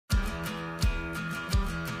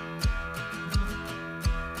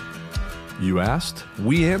You asked,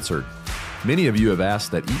 we answered. Many of you have asked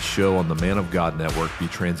that each show on the Man of God Network be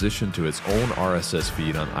transitioned to its own RSS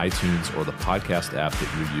feed on iTunes or the podcast app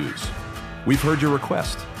that you use. We've heard your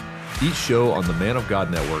request. Each show on the Man of God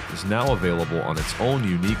Network is now available on its own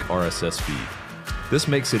unique RSS feed. This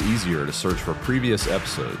makes it easier to search for previous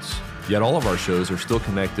episodes, yet all of our shows are still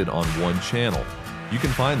connected on one channel. You can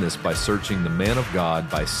find this by searching the Man of God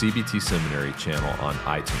by CBT Seminary channel on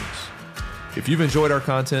iTunes. If you've enjoyed our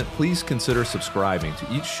content, please consider subscribing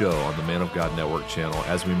to each show on the Man of God Network channel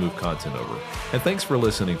as we move content over. And thanks for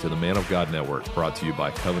listening to the Man of God Network, brought to you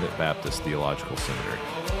by Covenant Baptist Theological Seminary.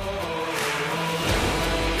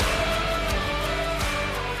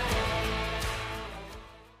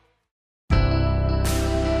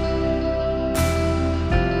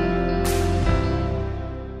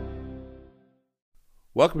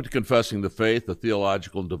 Welcome to Confessing the Faith, a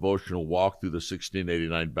theological and devotional walk through the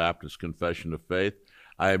 1689 Baptist Confession of Faith.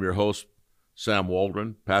 I am your host, Sam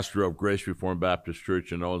Waldron, pastor of Grace Reformed Baptist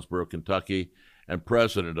Church in Owensboro, Kentucky, and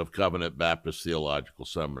president of Covenant Baptist Theological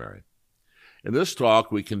Seminary. In this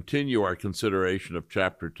talk, we continue our consideration of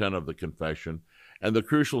Chapter 10 of the Confession and the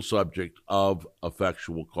crucial subject of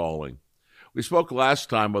effectual calling. We spoke last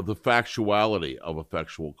time of the factuality of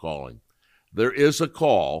effectual calling. There is a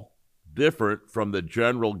call different from the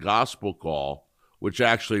general gospel call, which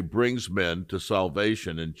actually brings men to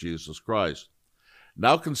salvation in Jesus Christ.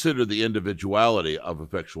 Now consider the individuality of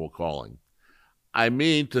effectual calling. I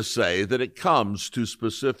mean to say that it comes to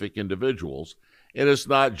specific individuals, and it's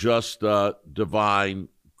not just a divine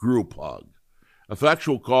group hug.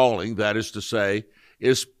 Effectual calling, that is to say,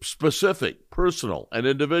 is specific, personal, and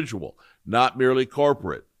individual, not merely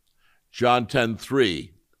corporate. John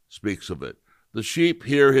 10:3 speaks of it. The sheep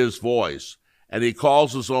hear his voice, and he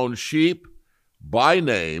calls his own sheep by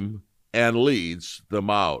name and leads them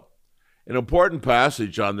out. An important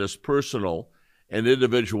passage on this personal and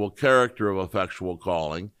individual character of effectual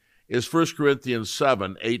calling is 1 Corinthians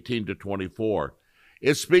 7:18-24.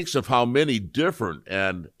 It speaks of how many different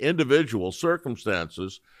and individual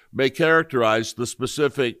circumstances may characterize the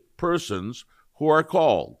specific persons who are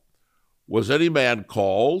called. Was any man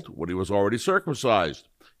called when he was already circumcised?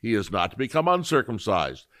 He is not to become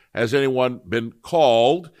uncircumcised. Has anyone been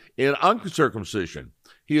called in uncircumcision?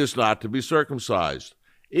 He is not to be circumcised.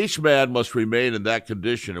 Each man must remain in that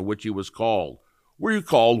condition in which he was called. Were you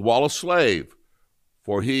called while a slave?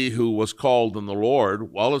 For he who was called in the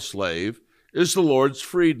Lord while a slave is the Lord's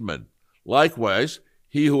freedman. Likewise,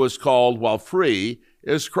 he who is called while free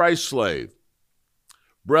is Christ's slave.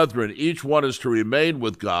 Brethren, each one is to remain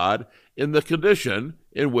with God in the condition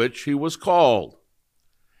in which he was called.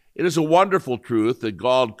 It is a wonderful truth that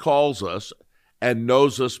God calls us and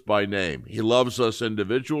knows us by name. He loves us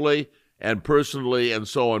individually and personally, and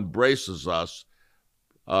so embraces us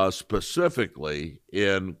specifically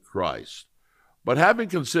in Christ. But having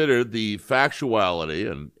considered the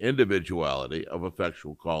factuality and individuality of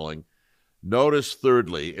effectual calling, notice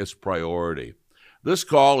thirdly its priority. This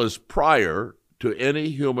call is prior to any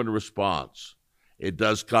human response. It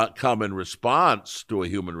does not come in response to a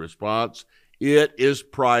human response. It is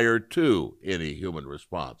prior to any human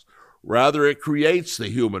response. Rather, it creates the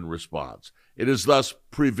human response. It is thus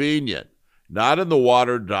prevenient, not in the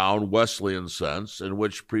watered-down Wesleyan sense in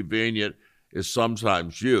which prevenient is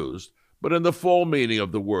sometimes used, but in the full meaning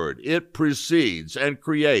of the word. It precedes and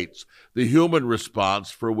creates the human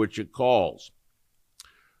response for which it calls.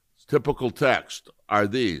 Typical texts are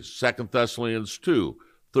these: 2 Thessalonians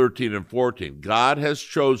 2:13 and 14. God has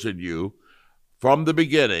chosen you from the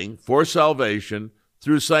beginning for salvation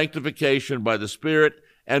through sanctification by the Spirit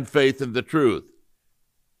and faith in the truth.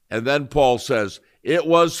 And then Paul says, it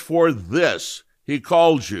was for this he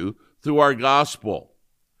called you through our gospel.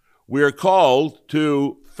 We are called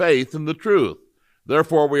to faith in the truth.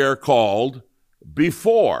 Therefore, we are called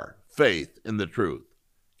before faith in the truth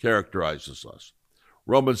characterizes us.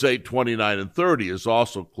 Romans 8:29 and 30 is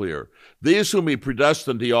also clear. These whom he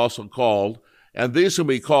predestined, he also called, and these whom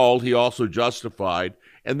he called, he also justified,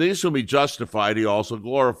 and these whom he justified, he also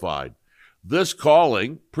glorified. This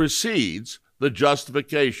calling precedes the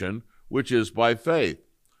justification, which is by faith.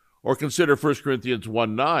 Or consider 1 Corinthians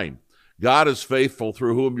 1:9. God is faithful,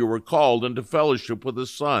 through whom you were called into fellowship with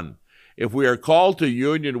his Son. If we are called to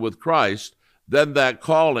union with Christ, then that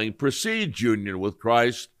calling precedes union with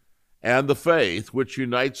Christ and the faith which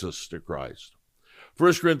unites us to Christ.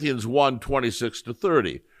 1 Corinthians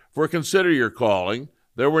 1:26-30. For consider your calling.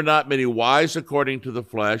 There were not many wise according to the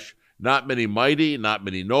flesh, not many mighty, not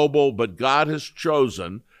many noble, but God has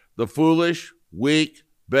chosen the foolish, weak,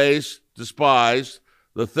 base, despised,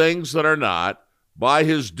 the things that are not, by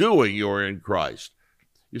his doing you are in Christ.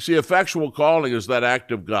 You see, effectual calling is that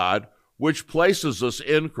act of God which places us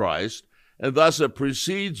in Christ, and thus it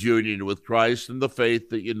precedes union with Christ and the faith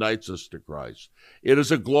that unites us to Christ. It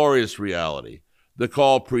is a glorious reality. The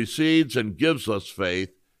call precedes and gives us faith,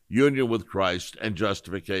 union with Christ, and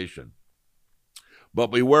justification. But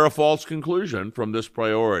beware a false conclusion from this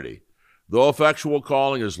priority. Though effectual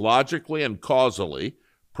calling is logically and causally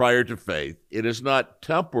prior to faith, it is not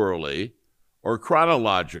temporally or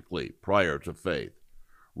chronologically prior to faith.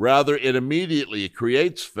 Rather, it immediately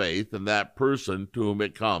creates faith in that person to whom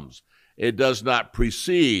it comes. It does not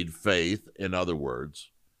precede faith, in other words,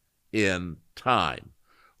 in time.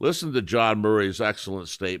 Listen to John Murray's excellent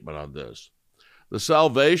statement on this. The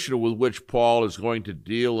salvation with which Paul is going to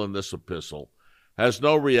deal in this epistle has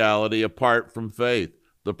no reality apart from faith.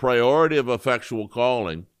 The priority of effectual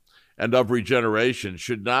calling and of regeneration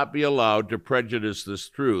should not be allowed to prejudice this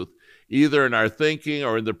truth, either in our thinking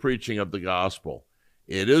or in the preaching of the gospel.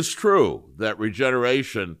 It is true that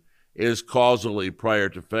regeneration is causally prior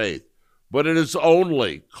to faith, but it is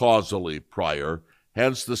only causally prior.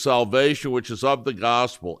 Hence, the salvation which is of the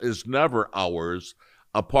gospel is never ours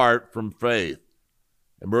apart from faith.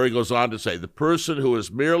 And Murray goes on to say, the person who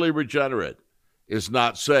is merely regenerate is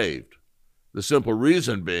not saved, the simple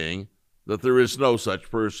reason being that there is no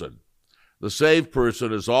such person. The saved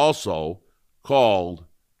person is also called,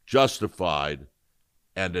 justified,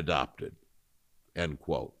 and adopted. End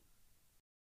quote.